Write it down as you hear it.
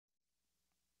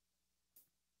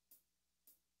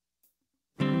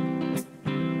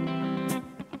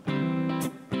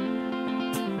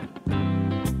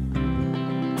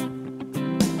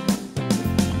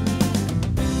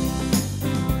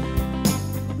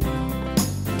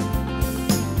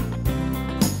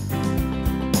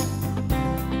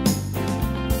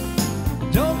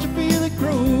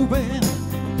moving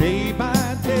day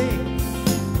by day.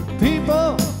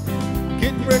 People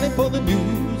getting ready for the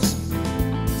news.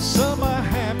 Some are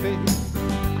happy,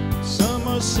 some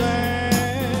are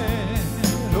sad.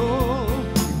 Oh,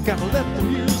 gotta let the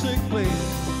music play.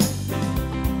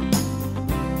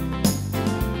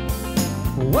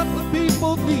 What the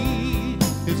people need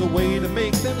is a way to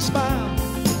make them smile.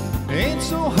 Ain't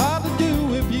so hard to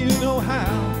do if you know how.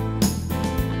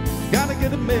 Gotta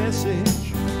get a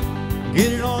message,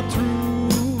 get it on through.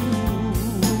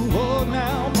 Oh,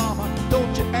 now, mama,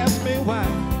 don't you ask me why.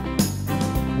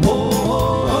 Whoa,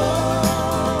 oh,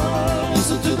 oh,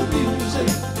 listen to the music.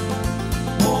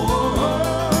 Whoa, oh,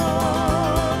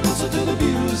 oh, listen to the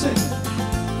music.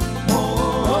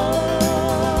 Whoa,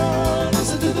 oh,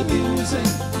 listen to the music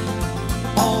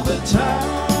all the time.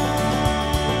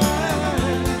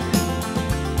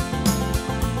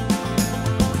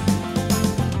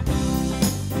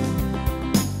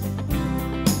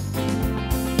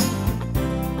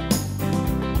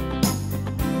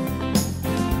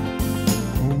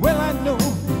 Well, I know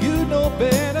you know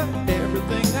better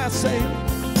everything I say.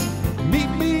 Meet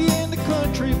me in the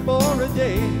country for a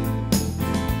day.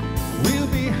 We'll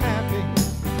be happy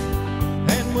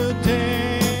and we'll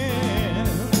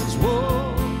dance.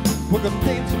 Whoa, we're gonna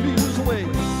dance the blues away.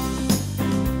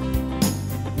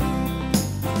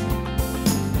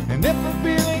 And if I'm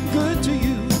feeling good to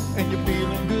you and you're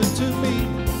feeling good to me,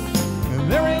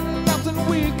 and there ain't nothing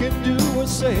we can do or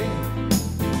say.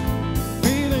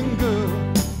 Feeling good,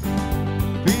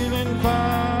 feeling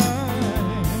fine.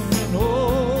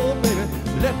 Oh, baby,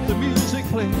 let the music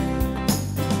play.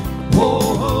 Whoa,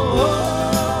 oh,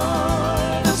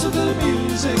 oh, listen to the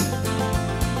music.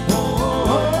 Whoa,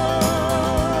 oh,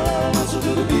 oh, listen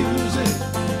to the music.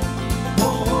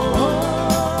 Whoa, oh,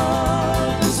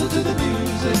 oh, listen to the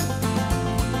music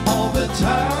all the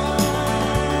time.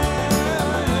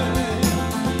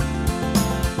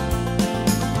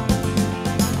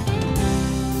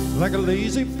 Like a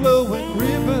lazy flowing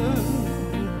river,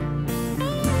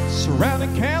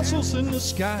 surrounding castles in the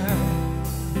sky,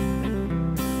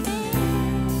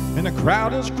 and the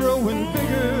crowd is growing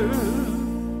bigger.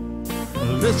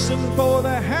 Listen for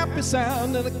the happy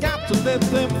sound, and I got to let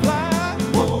them fly.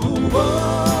 Whoa,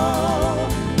 whoa,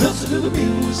 listen to the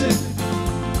music.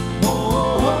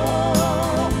 Whoa,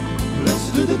 whoa,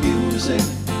 listen to the music.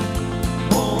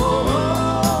 Whoa,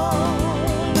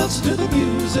 whoa, listen to the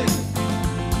music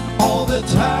all the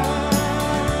time.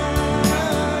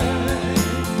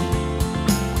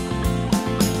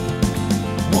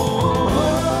 Whoa,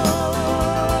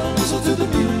 listen to the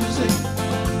music.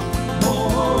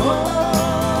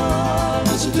 Whoa,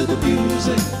 listen to the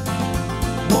music